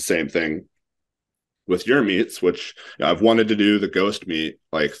 it was the same thing with your meets, which I've wanted to do the ghost meet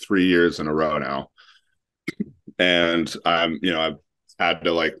like 3 years in a row now. And I've had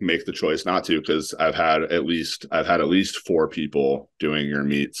to like make the choice not to, because I've had at least 4 people doing your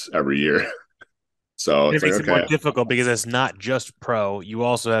meets every year. So It it's like, makes it more okay, difficult because it's not just pro. You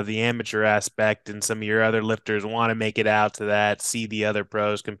also have the amateur aspect, and some of your other lifters want to make it out to that, see the other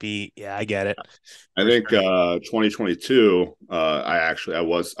pros compete. Yeah, I get it. I For think sure. 2022, I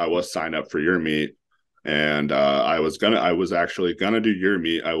was signed up for your meet, and I was actually gonna do your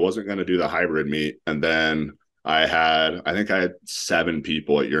meet. I wasn't gonna do the hybrid meet, and then I think I had 7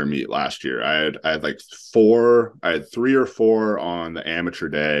 people at your meet last year. I had like 4, I had 3 or 4 on the amateur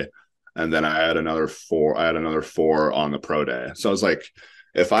day, and then I had another 4 on the pro day. So I was like,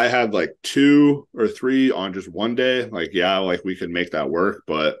 if I had like 2 or 3 on just one day, like, yeah, like we could make that work.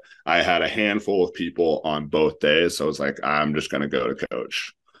 But I had a handful of people on both days. So I was like, I'm just going to go to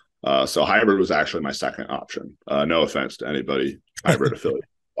coach. So hybrid was actually my second option. No offense to anybody hybrid affiliate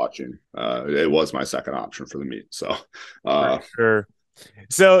watching. It was my second option for the meet. So, For uh, sure.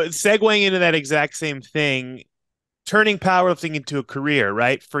 So segueing into that exact same thing, turning powerlifting into a career,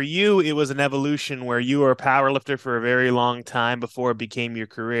 right? For you, it was an evolution where you were a powerlifter for a very long time before it became your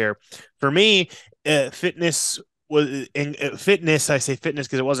career. For me, fitness was in fitness. I say fitness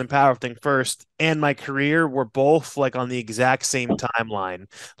because it wasn't powerlifting first, and my career were both like on the exact same timeline.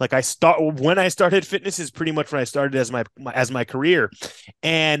 Like when I started fitness is pretty much when I started as my career,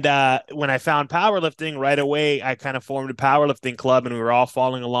 and when I found powerlifting right away, I kind of formed a powerlifting club, and we were all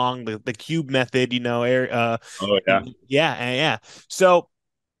following along the cube method, oh yeah. yeah. So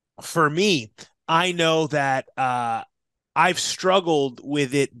for me, I know that I've struggled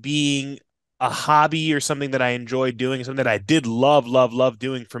with it being a hobby or something that I enjoy doing, something that I did love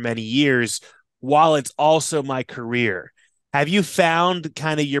doing for many years, while it's also my career. Have you found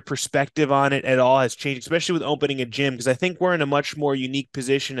kind of your perspective on it at all has changed, especially with opening a gym? Because I think we're in a much more unique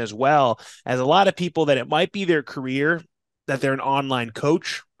position as well as a lot of people that it might be their career, that they're an online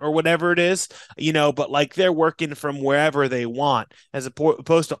coach or whatever it is, but like they're working from wherever they want, as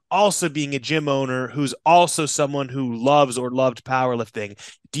opposed to also being a gym owner who's also someone who loves or loved powerlifting.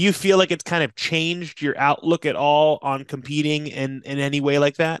 Do you feel like it's kind of changed your outlook at all on competing in any way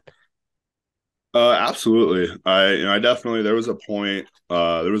like that? Absolutely. I definitely, there was a point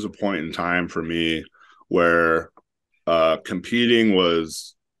in time for me where competing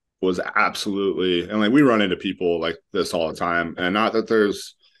was absolutely, and like we run into people like this all the time, and not that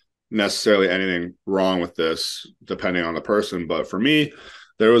there's necessarily anything wrong with this depending on the person, but for me,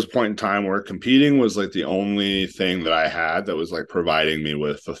 there was a point in time where competing was like the only thing that I had that was like providing me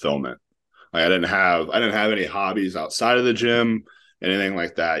with fulfillment. Like I didn't have any hobbies outside of the gym. anything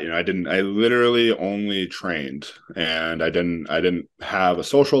like that. I literally only trained, and I didn't have a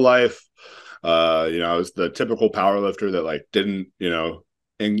social life. I was the typical power lifter that like didn't,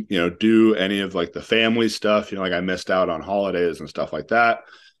 do any of like the family stuff. Like I missed out on holidays and stuff like that.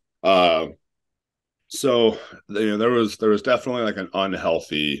 Uh, so there was definitely like an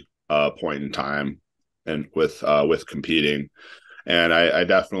unhealthy point in time and with competing. And I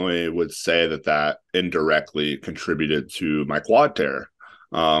definitely would say that indirectly contributed to my quad tear.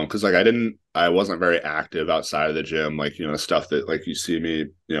 Because like I wasn't very active outside of the gym, like, stuff that like you see me,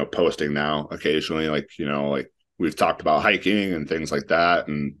 posting now occasionally, like we've talked about hiking and things like that.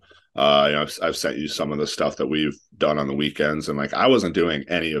 And, I've sent you some of the stuff that we've done on the weekends. And like, I wasn't doing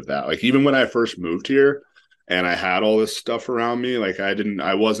any of that. Like, even when I first moved here and I had all this stuff around me, like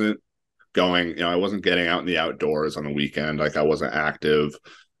I wasn't going, I wasn't getting out in the outdoors on the weekend. Like I wasn't active.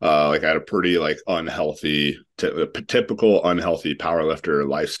 Like I had a pretty like unhealthy, typical unhealthy powerlifter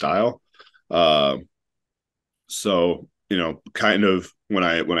lifestyle. Uh, so, kind of when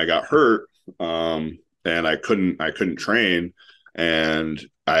I got hurt, and I couldn't train, and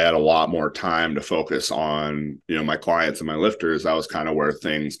I had a lot more time to focus on, my clients and my lifters. That was kind of where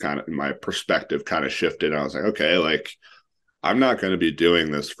things kind of, my perspective kind of shifted. I was like, okay, like I'm not going to be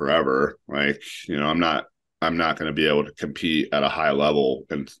doing this forever. Like, I'm not going to be able to compete at a high level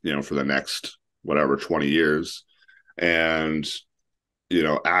and, for the next whatever 20 years. And,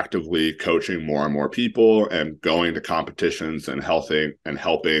 actively coaching more and more people and going to competitions and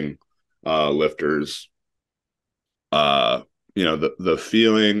helping lifters. The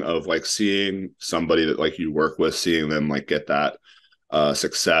feeling of like seeing somebody that like you work with, seeing them like get that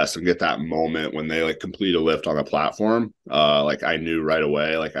success and get that moment when they like complete a lift on the platform. Like I knew right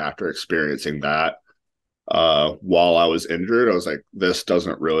away, like after experiencing that, while I was injured, I was like, this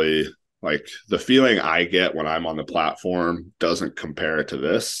doesn't really, like, the feeling I get when I'm on the platform doesn't compare to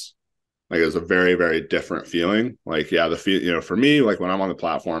this. Like it's a very, very different feeling. Like, yeah, for me, like when I'm on the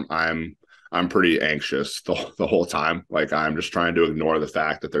platform, I'm pretty anxious the whole time. Like I'm just trying to ignore the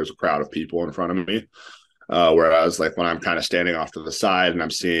fact that there's a crowd of people in front of me. Whereas like when I'm kind of standing off to the side and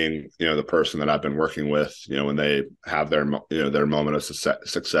I'm seeing, the person that I've been working with, when they have their moment of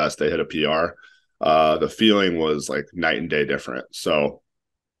success, they hit a PR. The feeling was like night and day different. So,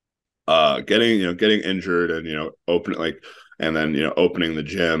 getting injured and, and then, opening the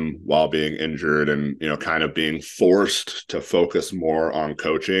gym while being injured and, kind of being forced to focus more on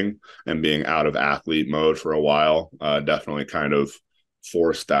coaching and being out of athlete mode for a while, definitely kind of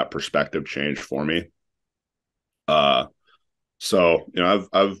forced that perspective change for me. Uh, so,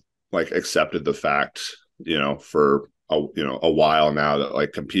 I've like accepted the fact, for a while now that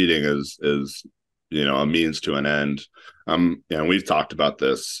like competing is, a means to an end. We've talked about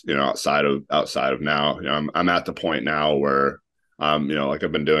this, outside of now, I'm at the point now where, like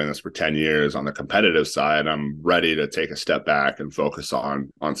I've been doing this for 10 years on the competitive side. I'm ready to take a step back and focus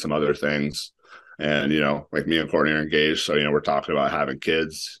on some other things. And, like me and Courtney are engaged. So, we're talking about having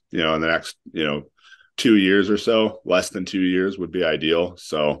kids, in the next, 2 years or so. Less than 2 years would be ideal.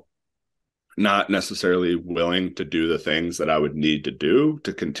 So not necessarily willing to do the things that I would need to do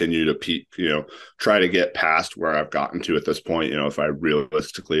to continue to try to get past where I've gotten to at this point. If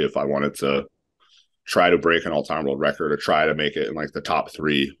I wanted to try to break an all-time world record or try to make it in like the top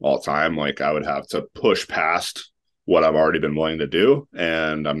 3 all time, like I would have to push past what I've already been willing to do.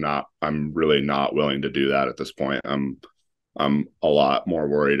 And I'm really not willing to do that at this point. I'm a lot more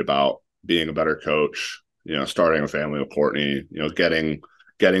worried about being a better coach, starting a family with Courtney,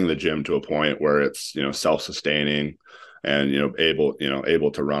 getting the gym to a point where it's, self-sustaining and, able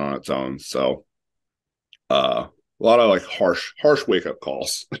to run on its own. So, a lot of like harsh wake up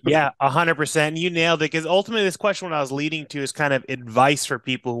calls. Yeah, 100%. You nailed it. Because ultimately, this question, what I was leading to, is kind of advice for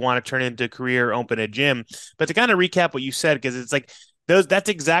people who want to turn into a career, open a gym. But to kind of recap what you said, because it's like that's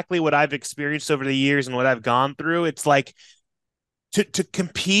exactly what I've experienced over the years and what I've gone through. It's like to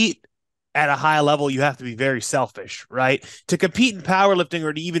compete at a high level, you have to be very selfish, right? To compete in powerlifting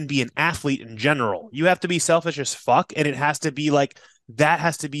or to even be an athlete in general, you have to be selfish as fuck. And it has to be like, that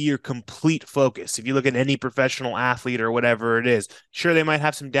has to be your complete focus. If you look at any professional athlete or whatever it is, sure, they might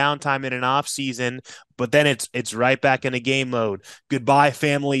have some downtime in an off season, but then it's right back in a game mode. Goodbye,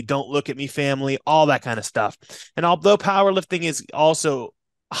 family. Don't look at me, family, all that kind of stuff. And although powerlifting is also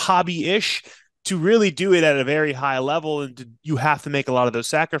hobby-ish, to really do it at a very high level, and you have to make a lot of those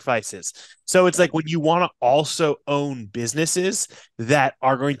sacrifices. So it's like when you want to also own businesses that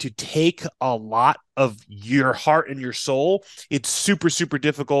are going to take a lot of your heart and your soul, it's super, super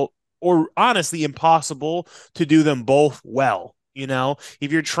difficult or honestly impossible to do them both well.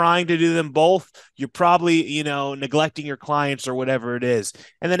 If you're trying to do them both, you're probably, neglecting your clients or whatever it is.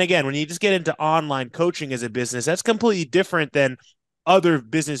 And then again, when you just get into online coaching as a business, that's completely different than other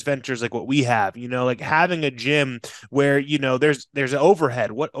business ventures like what we have, like having a gym where, there's an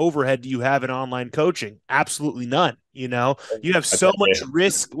overhead. What overhead do you have in online coaching? Absolutely none. You have so much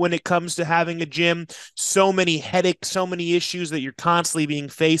risk when it comes to having a gym, so many headaches, so many issues that you're constantly being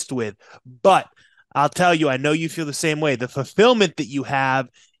faced with. But I'll tell you, I know you feel the same way. The fulfillment that you have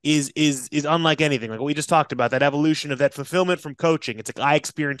is unlike anything. Like we just talked about, that evolution of that fulfillment from coaching. It's like I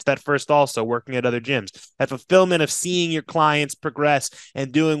experienced that first also working at other gyms. That fulfillment of seeing your clients progress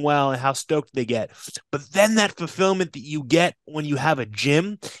and doing well and how stoked they get. But then that fulfillment that you get when you have a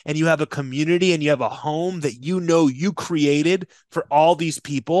gym and you have a community and you have a home that you created for all these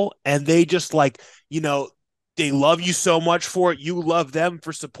people, and they just they love you so much for it. You love them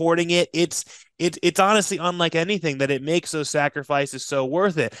for supporting it. It's honestly unlike anything, that it makes those sacrifices so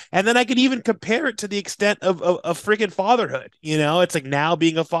worth it. And then I could even compare it to the extent of freaking fatherhood. It's like now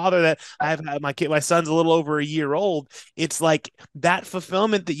being a father that I've had my son's a little over a year old. It's like that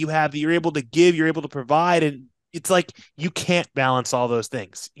fulfillment that you have, that you're able to give, you're able to provide. And it's like, you can't balance all those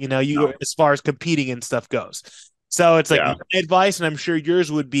things, as far as competing and stuff goes. So it's like my advice, and I'm sure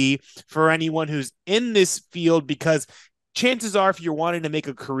yours would be for anyone who's in this field, because chances are if you're wanting to make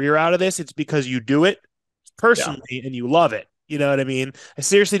a career out of this, it's because you do it personally and you love it. You know what I mean? I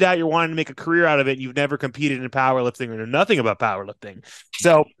seriously doubt you're wanting to make a career out of it and you've never competed in powerlifting or know nothing about powerlifting.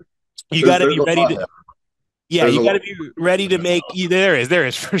 So you got to be ready to, you got to be ready to make, there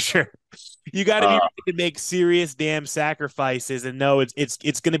is for sure. You got to be ready to make serious damn sacrifices and know it's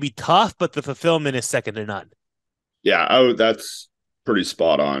going to be tough, but the fulfillment is second to none. Yeah, that's pretty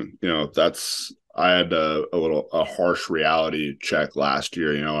spot on. I had a harsh reality check last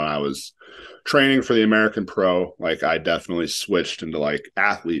year, when I was training for the American Pro. Like, I definitely switched into like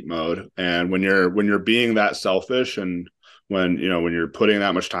athlete mode. And when you're being that selfish, and when you're putting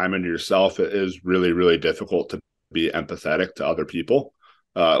that much time into yourself, it is really, really difficult to be empathetic to other people.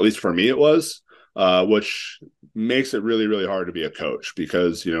 At least for me, it was, which makes it really, really hard to be a coach,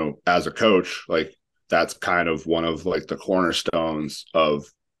 because, as a coach, like, that's kind of one of like the cornerstones of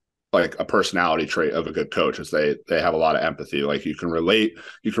like a personality trait of a good coach, is they have a lot of empathy. Like, you can relate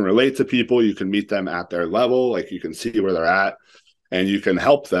to people, you can meet them at their level, like you can see where they're at and you can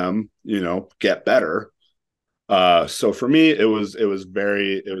help them, get better. So for me, it was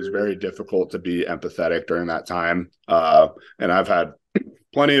very difficult to be empathetic during that time. And I've had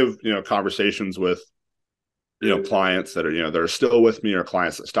plenty of, conversations with, clients that are still with me, or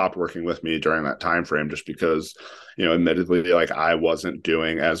clients that stopped working with me during that time frame, just because, admittedly, like, I wasn't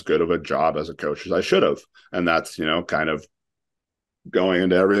doing as good of a job as a coach as I should have. And that's, kind of going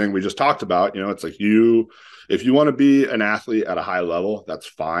into everything we just talked about. It's like, if you want to be an athlete at a high level, that's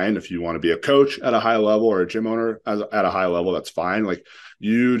fine. If you want to be a coach at a high level, or a gym owner at a high level, that's fine. Like,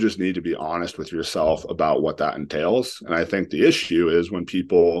 you just need to be honest with yourself about what that entails. And I think the issue is when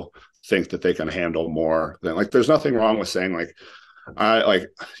people think that they can handle more than, like, there's nothing wrong with saying like, I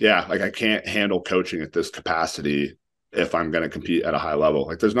can't handle coaching at this capacity if I'm going to compete at a high level.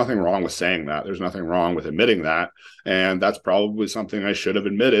 Like, there's nothing wrong with saying that. There's nothing wrong with admitting that. And that's probably something I should have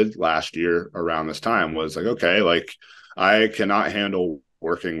admitted last year around this time, was like, okay, like, I cannot handle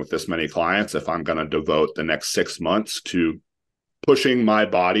working with this many clients if I'm going to devote the next 6 months to pushing my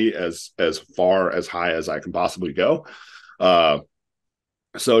body as far as high as I can possibly go.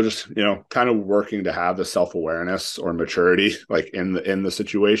 So just, kind of working to have the self-awareness or maturity, like, in the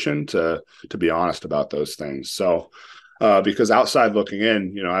situation, to be honest about those things. So, because outside looking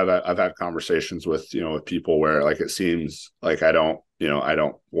in, I've had conversations with, with people where, like, it seems like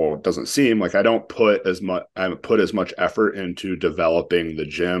it doesn't seem like I don't put as much effort into developing the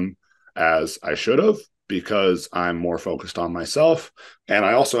gym as I should have, because I'm more focused on myself. And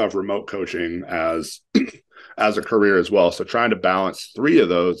I also have remote coaching as a career as well. So trying to balance 3 of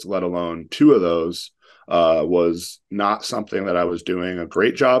those, let alone 2 of those, was not something that I was doing a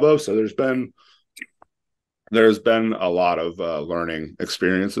great job of. So there's been a lot of learning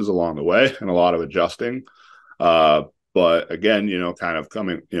experiences along the way, and a lot of adjusting. But again, kind of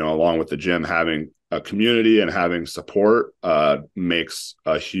coming, along with the gym, having a community and having support makes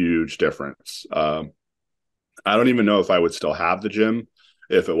a huge difference. I don't even know if I would still have the gym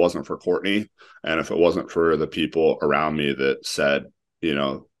if it wasn't for Courtney, and if it wasn't for the people around me that said,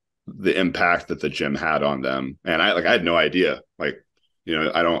 the impact that the gym had on them. And I had no idea. Like,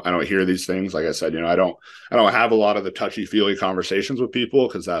 I don't hear these things. Like I said, I don't have a lot of the touchy-feely conversations with people,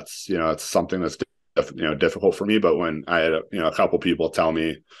 because that's, it's something that's difficult for me. But when I had a couple people tell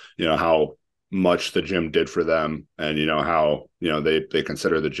me, how much the gym did for them, and how they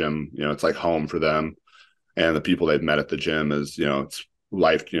consider the gym, it's like home for them, and the people they've met at the gym is, it's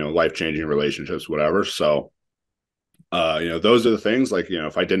life-changing relationships, whatever. So those are the things, like,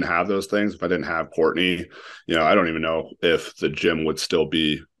 if I didn't have those things, if I didn't have Courtney, I don't even know if the gym would still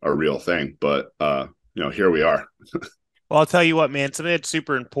be a real thing, but here we are. Well, I'll tell you what, man, something that's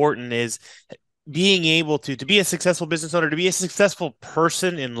super important is being able to be a successful business owner, to be a successful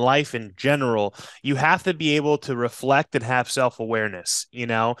person in life in general. You have to be able to reflect and have self-awareness.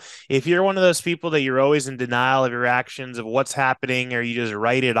 If you're one of those people that you're always in denial of your actions, of what's happening, or you just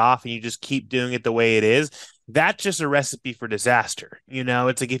write it off and you just keep doing it the way it is, that's just a recipe for disaster.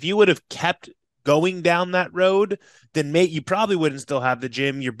 It's like if you would have kept going down that road, then you probably wouldn't still have the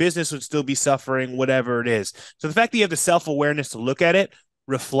gym. Your business would still be suffering, whatever it is. So the fact that you have the self-awareness to look at it,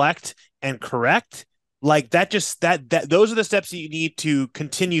 reflect, and correct, like that, just that those are the steps that you need to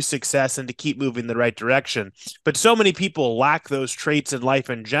continue success and to keep moving in the right direction. But so many people lack those traits in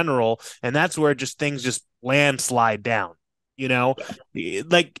life in general, and that's where just things just landslide down. you know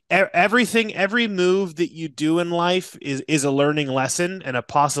like everything, every move that you do in life is a learning lesson and a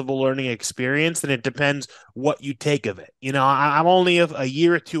possible learning experience, and it depends what you take of it. I'm only a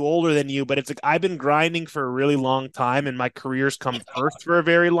year or two older than you, but it's like I've been grinding for a really long time, and my career's come first for a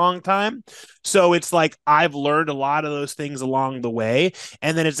very long time. So it's like I've learned a lot of those things along the way,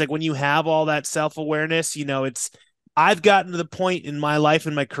 and then it's like when you have all that self-awareness, it's I've gotten to the point in my life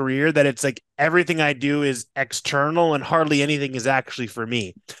and my career that it's like everything I do is external and hardly anything is actually for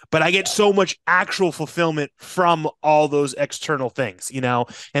me. But I get so much actual fulfillment from all those external things,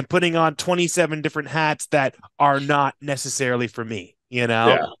 and putting on 27 different hats that are not necessarily for me. Yeah.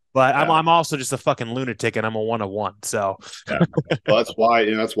 But I'm Yeah. I'm also just a fucking lunatic, and I'm a one of one. So Yeah. Well, that's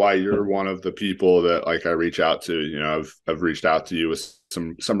why you're one of the people that, like, I reach out to. I've reached out to you with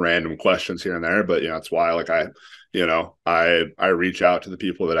some random questions here and there, but that's why, like, I reach out to the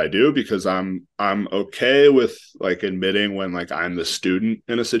people that I do, because I'm okay with, like, admitting when, like, I'm the student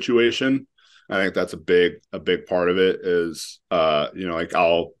in a situation. I think that's a big part of it is, like,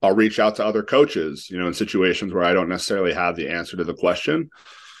 I'll reach out to other coaches, in situations where I don't necessarily have the answer to the question.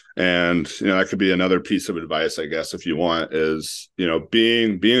 And, that could be another piece of advice, I guess, if you want, is,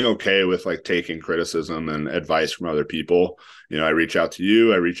 being okay with, like, taking criticism and advice from other people. I reach out to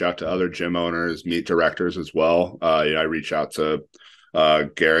you, I reach out to other gym owners, meet directors as well. I reach out to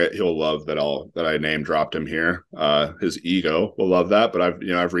Garrett. He'll love that I name dropped him here. His ego will love that. But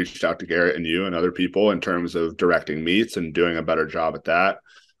I've reached out to Garrett and you and other people in terms of directing meets and doing a better job at that.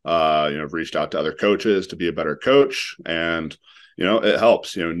 I've reached out to other coaches to be a better coach, and it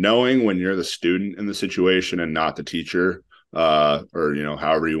helps, knowing when you're the student in the situation and not the teacher, or,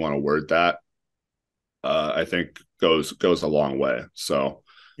 however you want to word that, I think goes a long way. So,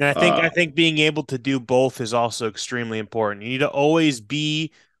 and I think being able to do both is also extremely important. You need to always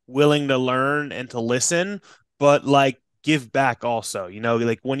be willing to learn and to listen, but like give back also.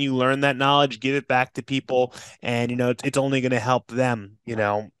 Like when you learn that knowledge, give it back to people, and it's only going to help them, in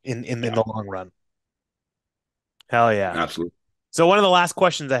yeah, the long run. Hell yeah. absolutely. So one of the last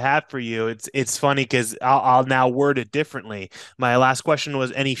questions I have for you, it's funny because I'll now word it differently. My last question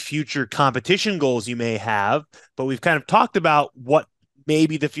was any future competition goals you may have, but we've kind of talked about what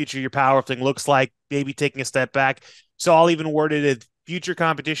maybe the future of your powerlifting looks like, maybe taking a step back. So I'll even word it as future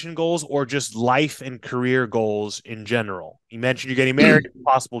competition goals or just life and career goals in general. You mentioned you're getting married,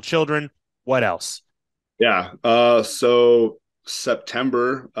 possible children. What else? Yeah. So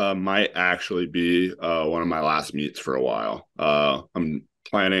September might actually be one of my last meets for a while. I'm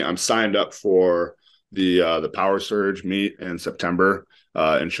signed up for the Power Surge meet in September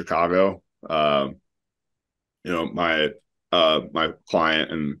in Chicago. My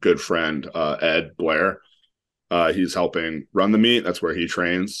client and good friend Ed Blair, he's helping run the meet. That's where he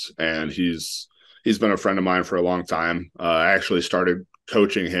trains, and he's been a friend of mine for a long time. I actually started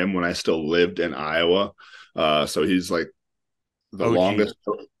coaching him when I still lived in Iowa. So he's like the OG.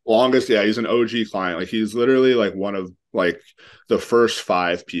 longest. Yeah, he's an OG client. Like, he's literally like one of, like, the first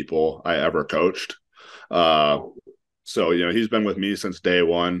 5 people I ever coached. So, he's been with me since day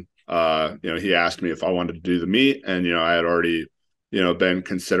one. He asked me if I wanted to do the meet, and, I had already, been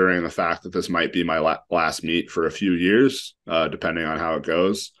considering the fact that this might be my last meet for a few years, depending on how it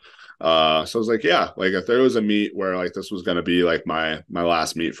goes. So I was like, yeah, like, if there was a meet where, like, this was going to be like my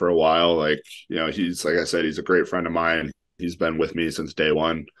last meet for a while, like, he's, like I said, he's a great friend of mine. He's been with me since day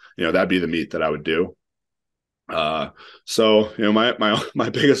one. That'd be the meet that I would do. So my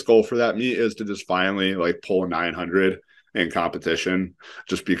biggest goal for that meet is to just finally, like, pull a 900 in competition,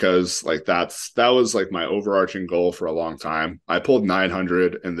 just because like that was like my overarching goal for a long time. I pulled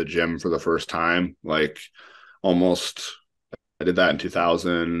 900 in the gym for the first time, like almost I did that in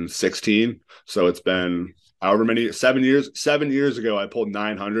 2016. So it's been however many 7 years. 7 years ago, I pulled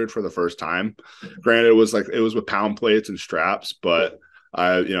 900 for the first time. Granted, it was with pound plates and straps, but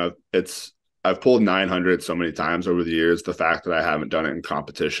it's I've pulled 900 so many times over the years. The fact that I haven't done it in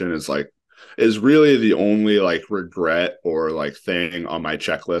competition is really the only like regret or like thing on my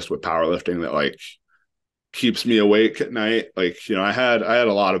checklist with powerlifting that like keeps me awake at night. Like, I had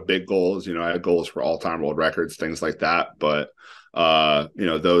a lot of big goals. I had goals for all-time world records, things like that. But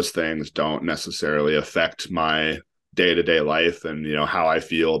those things don't necessarily affect my day-to-day life and how I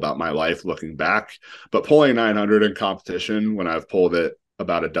feel about my life looking back. But pulling 900 in competition when I've pulled it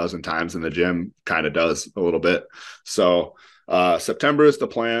about a dozen times in the gym kind of does a little bit. So September is the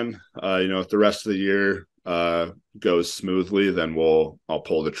plan. If the rest of the year goes smoothly, then I'll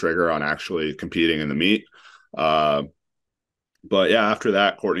pull the trigger on actually competing in the meet. But yeah, after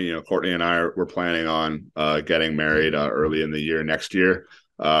that, Courtney and we're planning on getting married early in the year next year.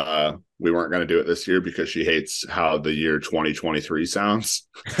 We weren't going to do it this year because she hates how the year 2023 sounds.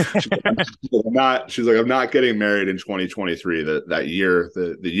 She's like, I'm not getting married in 2023. That year,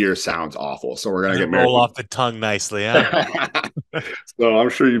 the year sounds awful. So we're going to get married. Roll off the tongue nicely, huh? So I'm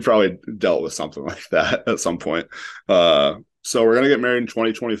sure you probably dealt with something like that at some point. So we're going to get married in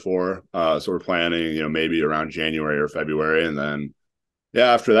 2024. So we're planning, maybe around January or February. And then,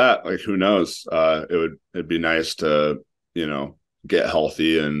 yeah, after that, like, who knows? It'd be nice to, get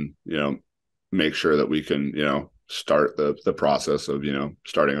healthy and, make sure that we can, start the process of,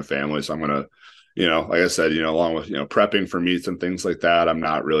 starting a family. So I'm going to, like I said, along with, prepping for meets and things like that, I'm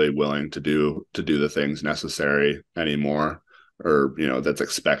not really willing to do the things necessary anymore, or that's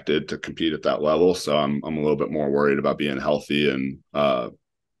expected to compete at that level. So I'm a little bit more worried about being healthy and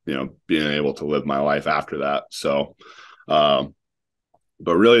being able to live my life after that. So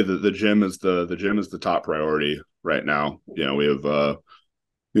but really the gym is the top priority right now. We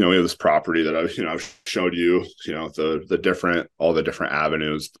have this property that I've showed you, all the different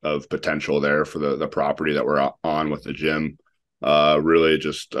avenues of potential there for the property that we're on with the gym. Really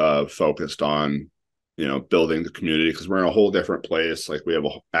just focused on building the community, because we're in a whole different place. Like, we have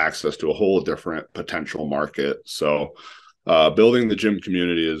access to a whole different potential market. So building the gym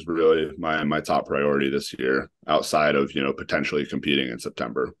community is really my top priority this year, outside of potentially competing in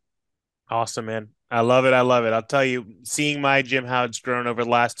September. Awesome, man. I love it. I love it. I'll tell you, seeing my gym, how it's grown over the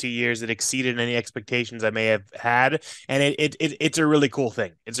last 2 years, it exceeded any expectations I may have had. And it's a really cool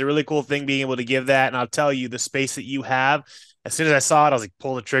thing. It's a really cool thing being able to give that. And I'll tell you, the space that you have, as soon as I saw it, I was like,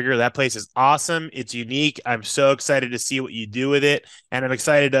 pull the trigger. That place is awesome. It's unique. I'm so excited to see what you do with it. And I'm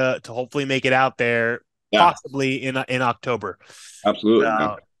excited to hopefully make it out there, possibly in October. Absolutely.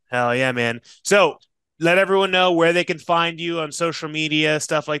 Hell yeah, man. So let everyone know where they can find you on social media,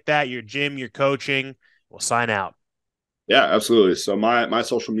 stuff like that, your gym, your coaching. We'll sign out. Yeah, absolutely. So my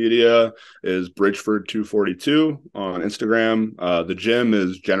social media is Bridgeford242 on Instagram. The gym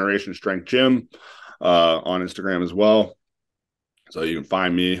is Generation Strength Gym on Instagram as well. So you can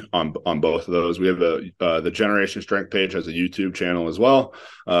find me on both of those. We have the Generation Strength page has a YouTube channel as well,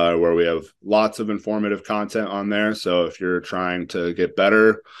 where we have lots of informative content on there. So if you're trying to get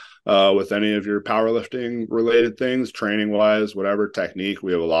better with any of your powerlifting related things, training wise, whatever technique,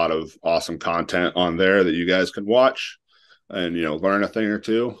 we have a lot of awesome content on there that you guys can watch and learn a thing or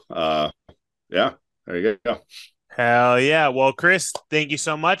two. Yeah, there you go. Hell yeah. Well, Chris, thank you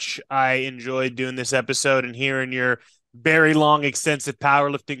so much. I enjoyed doing this episode and hearing your very long, extensive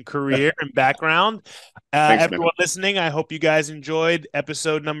powerlifting career and background. Thanks, everyone man. listening, I hope you guys enjoyed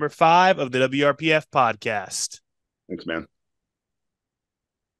episode number 5 of the WRPF podcast. Thanks, man.